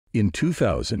In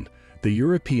 2000, the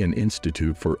European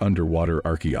Institute for Underwater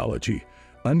Archaeology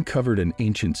uncovered an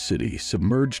ancient city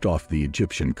submerged off the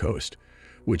Egyptian coast,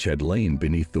 which had lain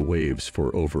beneath the waves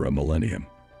for over a millennium.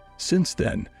 Since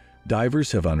then,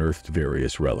 divers have unearthed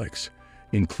various relics,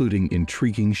 including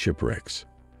intriguing shipwrecks.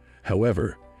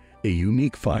 However, a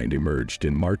unique find emerged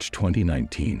in March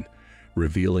 2019,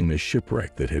 revealing a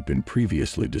shipwreck that had been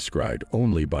previously described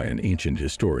only by an ancient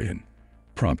historian,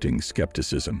 prompting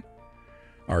skepticism.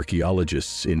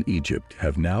 Archaeologists in Egypt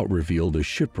have now revealed a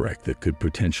shipwreck that could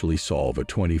potentially solve a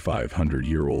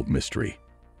 2,500-year-old mystery.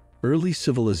 Early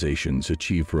civilizations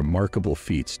achieved remarkable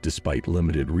feats despite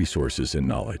limited resources and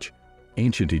knowledge.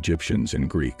 Ancient Egyptians and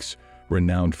Greeks,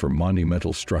 renowned for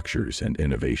monumental structures and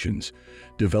innovations,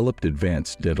 developed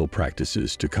advanced dental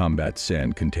practices to combat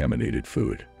sand-contaminated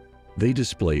food. They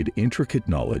displayed intricate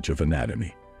knowledge of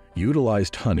anatomy,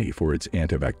 utilized honey for its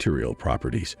antibacterial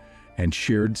properties, and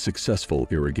shared successful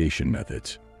irrigation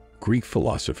methods. Greek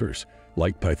philosophers,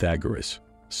 like Pythagoras,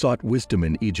 sought wisdom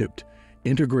in Egypt,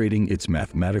 integrating its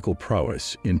mathematical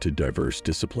prowess into diverse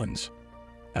disciplines.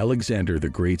 Alexander the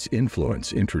Great's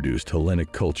influence introduced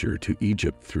Hellenic culture to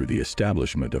Egypt through the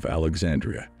establishment of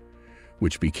Alexandria,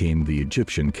 which became the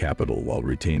Egyptian capital while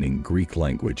retaining Greek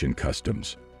language and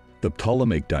customs. The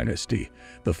Ptolemaic dynasty,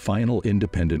 the final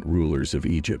independent rulers of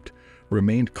Egypt,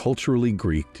 remained culturally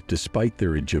Greek despite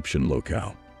their Egyptian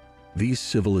locale. These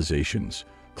civilizations,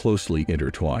 closely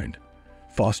intertwined,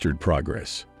 fostered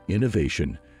progress,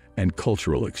 innovation, and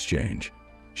cultural exchange,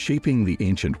 shaping the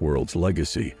ancient world's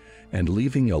legacy and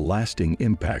leaving a lasting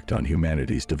impact on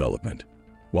humanity's development.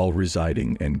 While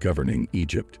residing and governing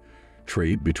Egypt,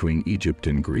 trade between Egypt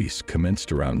and Greece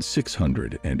commenced around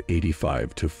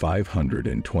 685 to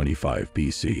 525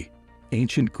 BC.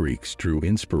 Ancient Greeks drew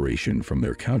inspiration from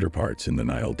their counterparts in the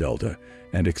Nile Delta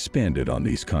and expanded on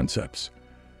these concepts.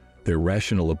 Their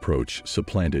rational approach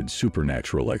supplanted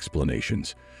supernatural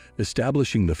explanations,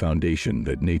 establishing the foundation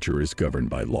that nature is governed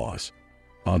by laws.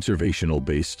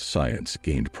 Observational-based science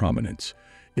gained prominence,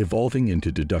 evolving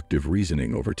into deductive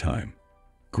reasoning over time.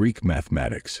 Greek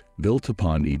mathematics, built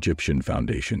upon Egyptian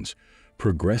foundations,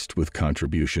 progressed with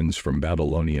contributions from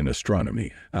Babylonian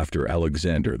astronomy after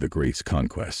Alexander the Great's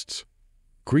conquests.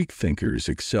 Greek thinkers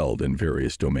excelled in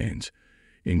various domains,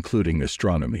 including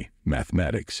astronomy,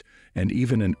 mathematics, and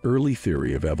even an early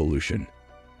theory of evolution.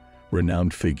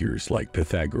 Renowned figures like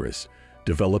Pythagoras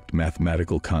developed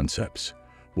mathematical concepts,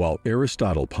 while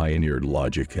Aristotle pioneered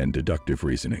logic and deductive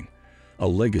reasoning, a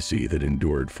legacy that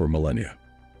endured for millennia.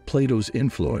 Plato's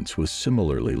influence was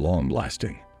similarly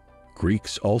long-lasting.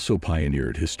 Greeks also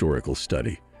pioneered historical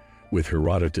study, with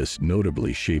Herodotus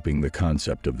notably shaping the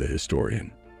concept of the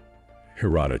historian.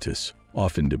 Herodotus,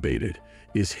 often debated,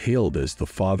 is hailed as the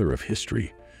father of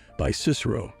history by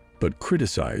Cicero, but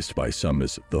criticized by some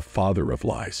as the father of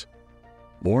lies.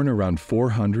 Born around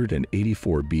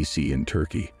 484 BC in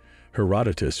Turkey,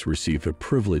 Herodotus received a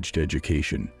privileged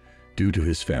education due to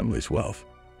his family's wealth.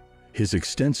 His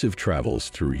extensive travels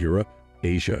through Europe,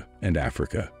 Asia, and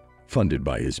Africa, funded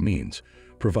by his means,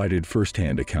 provided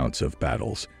first-hand accounts of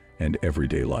battles and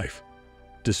everyday life.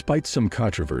 Despite some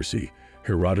controversy,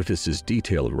 Herodotus's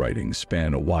detailed writings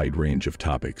span a wide range of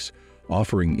topics,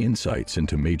 offering insights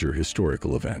into major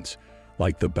historical events,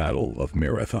 like the Battle of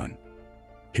Marathon.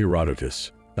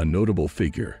 Herodotus, a notable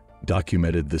figure,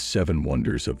 documented the 7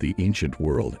 wonders of the ancient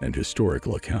world and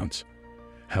historical accounts.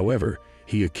 However,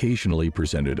 he occasionally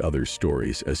presented other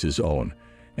stories as his own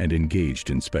and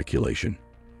engaged in speculation.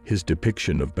 His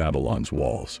depiction of Babylon's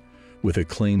walls, with a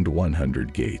claimed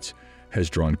 100 gates, has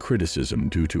drawn criticism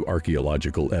due to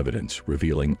archaeological evidence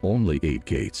revealing only 8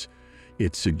 gates.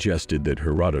 It suggested that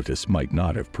Herodotus might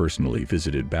not have personally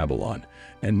visited Babylon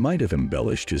and might have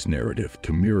embellished his narrative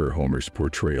to mirror Homer's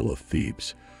portrayal of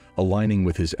Thebes, aligning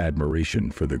with his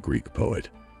admiration for the Greek poet.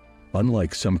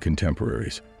 Unlike some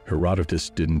contemporaries, Herodotus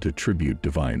didn't attribute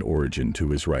divine origin to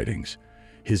his writings.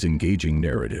 His engaging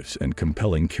narratives and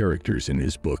compelling characters in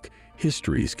his book,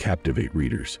 Histories, captivate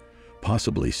readers,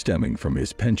 possibly stemming from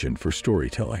his penchant for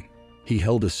storytelling. He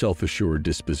held a self-assured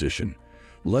disposition,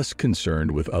 less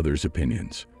concerned with others'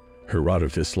 opinions.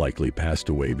 Herodotus likely passed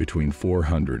away between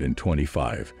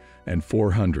 425 and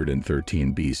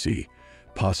 413 BC,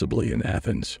 possibly in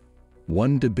Athens.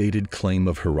 One debated claim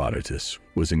of Herodotus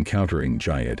was encountering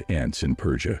giant ants in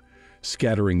Persia,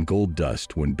 scattering gold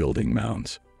dust when building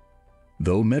mounds.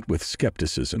 Though met with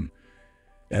skepticism,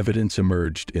 evidence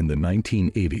emerged in the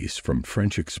 1980s from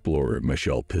French explorer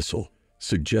Michel Pissel,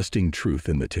 suggesting truth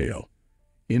in the tale.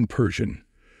 In Persian,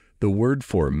 the word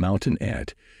for mountain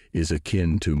ant is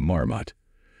akin to marmot,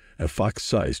 a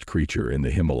fox-sized creature in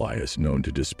the Himalayas known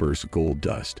to disperse gold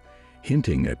dust,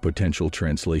 hinting at potential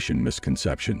translation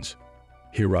misconceptions.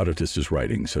 Herodotus's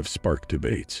writings have sparked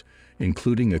debates,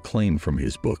 including a claim from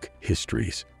his book,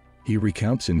 Histories. He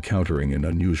recounts encountering an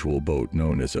unusual boat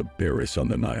known as a barus on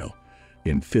the Nile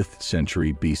in 5th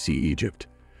century BC Egypt.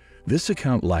 This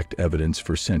account lacked evidence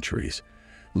for centuries,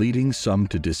 leading some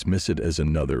to dismiss it as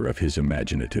another of his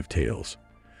imaginative tales.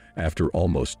 After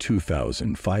almost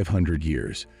 2,500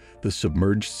 years, the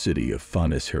submerged city of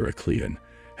Phonis Heracleion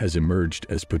has emerged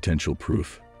as potential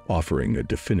proof, offering a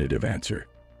definitive answer.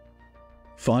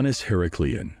 Phonis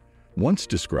Heracleion, once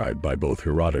described by both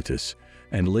Herodotus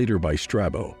and later by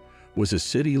Strabo, was a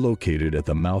city located at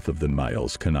the mouth of the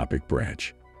Nile's Canopic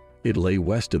branch. It lay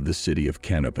west of the city of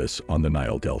Canopus on the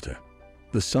Nile Delta.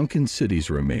 The sunken city's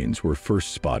remains were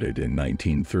first spotted in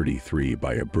 1933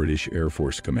 by a British Air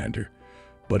Force commander,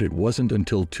 but it wasn't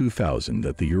until 2000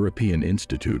 that the European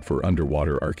Institute for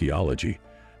Underwater Archaeology,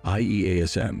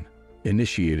 IEASM,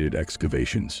 initiated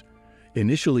excavations.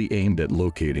 Initially aimed at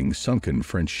locating sunken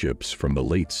French ships from the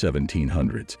late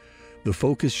 1700s, the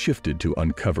focus shifted to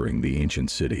uncovering the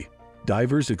ancient city.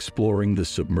 Divers exploring the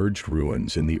submerged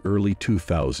ruins in the early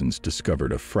 2000s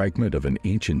discovered a fragment of an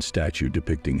ancient statue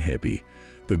depicting Hapi,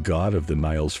 the god of the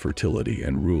Nile's fertility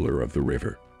and ruler of the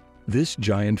river. This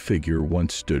giant figure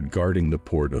once stood guarding the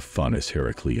port of Phonis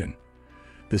Heracleion.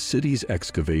 The city's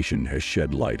excavation has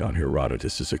shed light on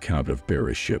Herodotus's account of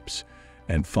barus ships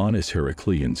and Phonis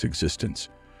Heracleion's existence,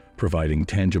 providing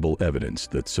tangible evidence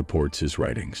that supports his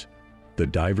writings. The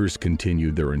divers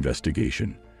continued their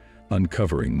investigation,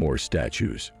 uncovering more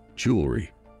statues,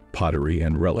 jewelry, pottery,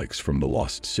 and relics from the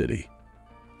lost city.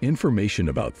 Information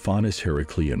about Phonis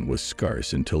Heracleion was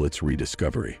scarce until its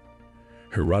rediscovery.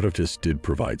 Herodotus did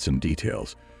provide some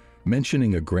details,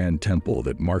 mentioning a grand temple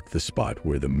that marked the spot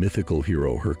where the mythical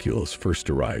hero Hercules first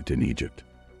arrived in Egypt.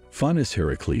 Phonis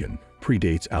Heracleion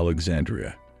predates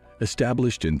Alexandria,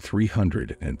 established in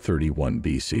 331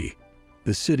 BC.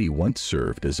 The city once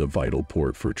served as a vital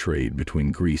port for trade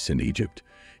between Greece and Egypt,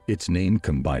 its name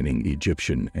combining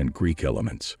Egyptian and Greek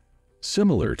elements.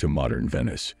 Similar to modern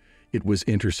Venice, it was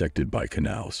intersected by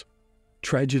canals.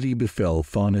 Tragedy befell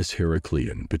Phonis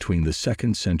Heracleion between the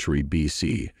 2nd century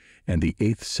BC and the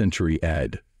 8th century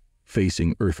AD,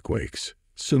 facing earthquakes,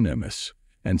 tsunamis,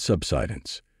 and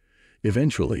subsidence.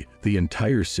 Eventually, the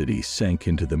entire city sank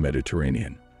into the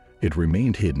Mediterranean. It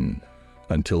remained hidden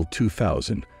until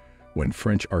 2000, when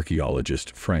French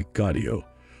archaeologist Frank Gaudio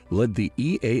led the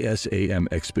EASAM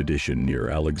expedition near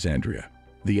Alexandria.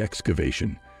 The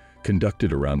excavation,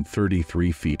 conducted around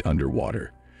 33 feet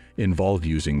underwater, involved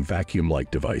using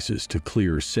vacuum-like devices to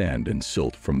clear sand and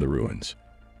silt from the ruins.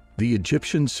 The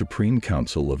Egyptian Supreme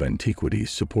Council of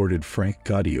Antiquities supported Frank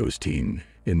Gaudio's team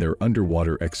in their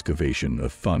underwater excavation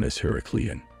of Phonis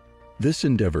Heracleion. This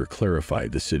endeavor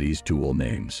clarified the city's dual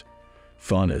names,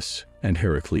 Phonis and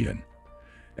Heracleion,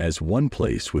 as one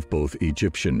place with both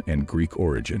Egyptian and Greek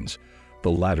origins, the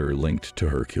latter linked to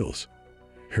Hercules.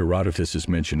 Herodotus's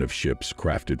mention of ships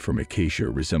crafted from acacia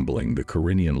resembling the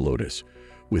Corinian lotus,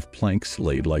 with planks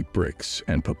laid like bricks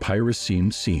and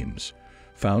papyrus-seamed seams,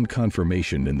 found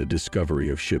confirmation in the discovery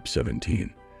of Ship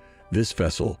 17. This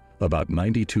vessel, about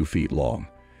 92 feet long,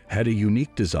 had a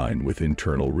unique design with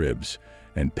internal ribs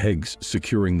and pegs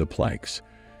securing the planks,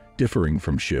 differing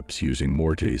from ships using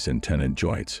mortise and tenon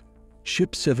joints.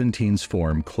 Ship 17's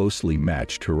form closely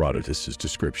matched Herodotus's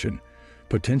description,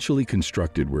 potentially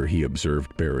constructed where he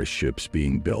observed barus ships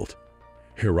being built.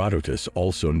 Herodotus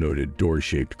also noted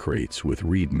door-shaped crates with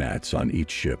reed mats on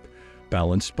each ship,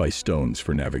 balanced by stones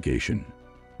for navigation.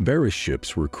 Barus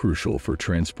ships were crucial for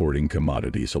transporting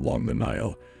commodities along the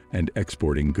Nile and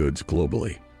exporting goods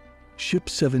globally. Ship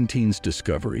 17's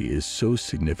discovery is so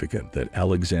significant that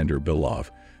Alexander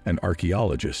Belov, an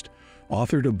archaeologist,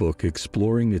 authored a book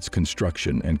exploring its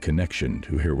construction and connection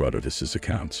to Herodotus's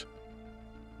accounts.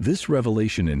 This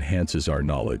revelation enhances our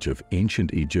knowledge of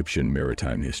ancient Egyptian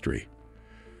maritime history.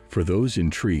 For those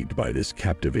intrigued by this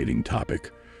captivating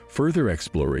topic, further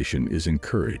exploration is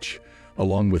encouraged,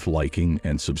 along with liking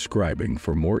and subscribing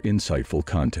for more insightful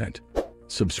content.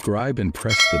 Subscribe and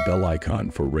press the bell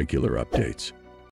icon for regular updates.